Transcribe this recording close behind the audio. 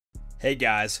Hey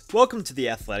guys, welcome to the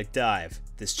Athletic Dive.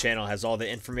 This channel has all the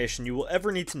information you will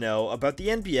ever need to know about the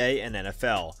NBA and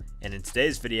NFL, and in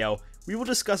today's video, we will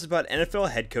discuss about NFL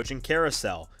head coaching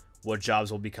carousel, what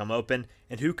jobs will become open,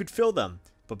 and who could fill them.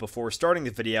 But before starting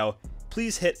the video,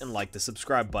 please hit and like the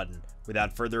subscribe button.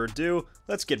 Without further ado,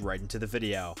 let's get right into the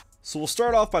video. So we'll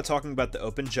start off by talking about the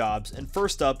open jobs, and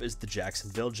first up is the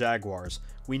Jacksonville Jaguars.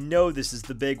 We know this is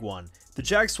the big one. The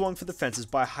Jags swung for the fences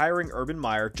by hiring Urban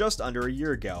Meyer just under a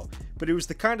year ago, but it was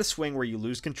the kind of swing where you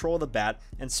lose control of the bat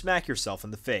and smack yourself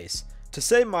in the face. To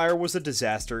say Meyer was a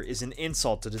disaster is an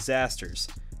insult to disasters.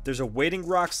 There's a waiting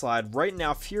rock slide right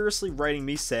now furiously writing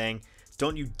me saying,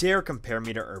 "Don't you dare compare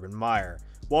me to Urban Meyer."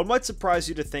 While it might surprise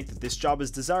you to think that this job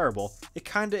is desirable, it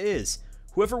kinda is.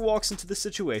 Whoever walks into the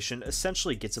situation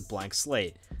essentially gets a blank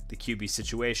slate. The QB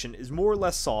situation is more or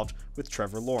less solved with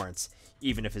Trevor Lawrence,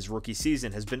 even if his rookie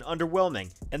season has been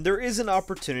underwhelming, and there is an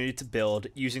opportunity to build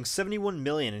using $71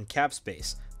 million in cap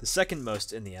space, the second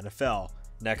most in the NFL.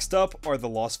 Next up are the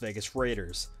Las Vegas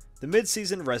Raiders. The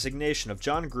mid-season resignation of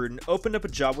John Gruden opened up a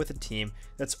job with a team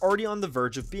that's already on the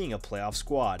verge of being a playoff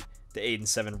squad. The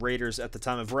 8-7 Raiders at the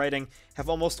time of writing have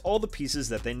almost all the pieces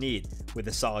that they need, with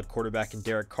a solid quarterback in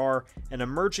Derek Carr, an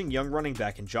emerging young running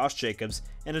back in Josh Jacobs,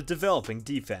 and a developing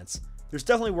defense. There's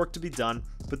definitely work to be done,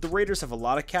 but the Raiders have a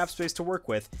lot of cap space to work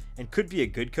with and could be a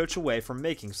good coach away from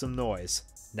making some noise.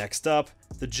 Next up,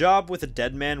 the job with a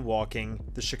dead man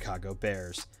walking, the Chicago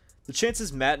Bears. The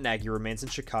chances Matt Nagy remains in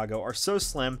Chicago are so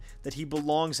slim that he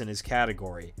belongs in his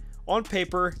category. On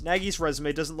paper, Nagy's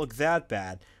resume doesn't look that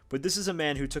bad, but this is a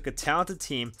man who took a talented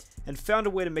team and found a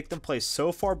way to make them play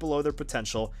so far below their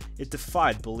potential it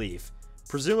defied belief.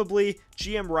 Presumably,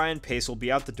 GM Ryan Pace will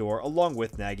be out the door along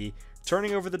with Nagy,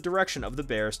 turning over the direction of the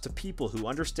Bears to people who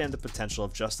understand the potential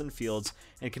of Justin Fields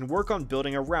and can work on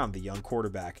building around the young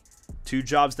quarterback. Two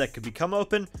jobs that could become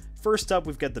open. First up,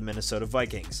 we've got the Minnesota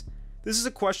Vikings. This is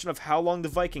a question of how long the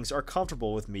Vikings are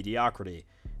comfortable with mediocrity.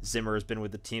 Zimmer has been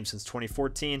with the team since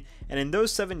 2014, and in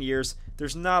those 7 years,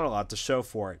 there's not a lot to show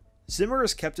for it. Zimmer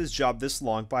has kept his job this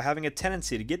long by having a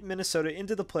tendency to get Minnesota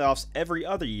into the playoffs every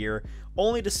other year,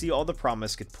 only to see all the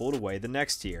promise get pulled away the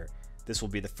next year. This will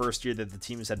be the first year that the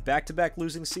team has had back-to-back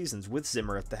losing seasons with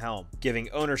Zimmer at the helm, giving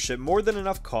ownership more than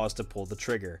enough cause to pull the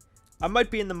trigger. I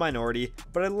might be in the minority,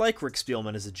 but I like Rick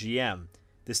Spielman as a GM.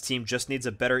 This team just needs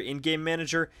a better in-game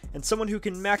manager and someone who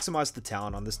can maximize the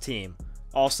talent on this team.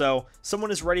 Also, someone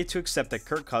is ready to accept that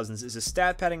Kirk Cousins is a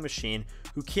stat-padding machine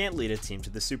who can't lead a team to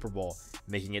the Super Bowl,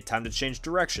 making it time to change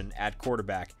direction at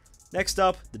quarterback. Next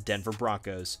up, the Denver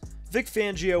Broncos. Vic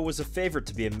Fangio was a favorite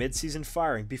to be a mid-season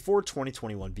firing before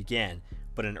 2021 began,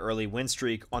 but an early win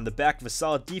streak on the back of a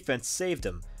solid defense saved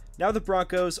him. Now the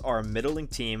Broncos are a middling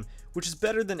team, which is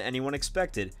better than anyone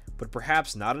expected, but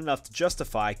perhaps not enough to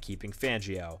justify keeping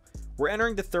Fangio. We're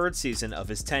entering the third season of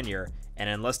his tenure, and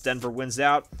unless Denver wins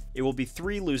out, it will be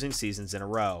 3 losing seasons in a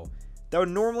row. That would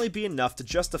normally be enough to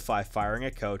justify firing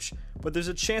a coach, but there's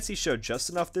a chance he showed just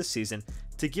enough this season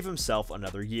to give himself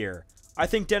another year. I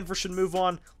think Denver should move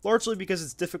on, largely because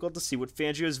it's difficult to see what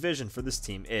Fangio's vision for this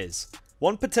team is.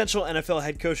 One potential NFL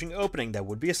head coaching opening that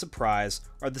would be a surprise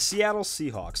are the Seattle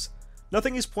Seahawks.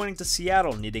 Nothing is pointing to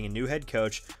Seattle needing a new head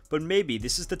coach, but maybe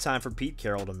this is the time for Pete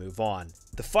Carroll to move on.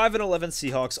 The 5-11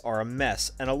 Seahawks are a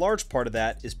mess, and a large part of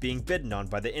that is being bidden on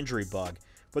by the injury bug,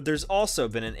 but there's also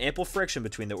been an ample friction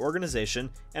between the organization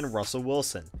and Russell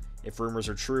Wilson. If rumors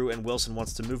are true and Wilson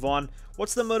wants to move on,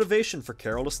 what's the motivation for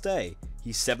Carroll to stay?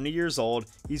 He's 70 years old,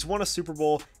 he's won a Super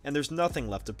Bowl, and there's nothing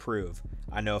left to prove.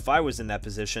 I know if I was in that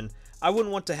position, I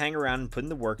wouldn't want to hang around and put in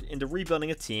the work into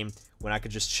rebuilding a team when I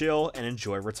could just chill and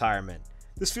enjoy retirement.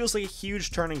 This feels like a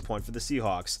huge turning point for the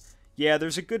Seahawks. Yeah,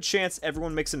 there's a good chance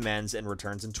everyone makes amends and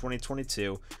returns in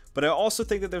 2022, but I also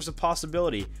think that there's a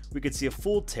possibility we could see a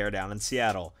full teardown in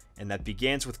Seattle, and that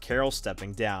begins with Carroll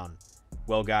stepping down.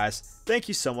 Well guys, thank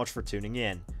you so much for tuning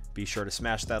in. Be sure to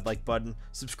smash that like button,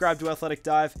 subscribe to Athletic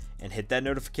Dive, and hit that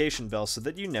notification bell so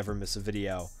that you never miss a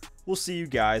video. We'll see you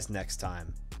guys next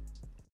time.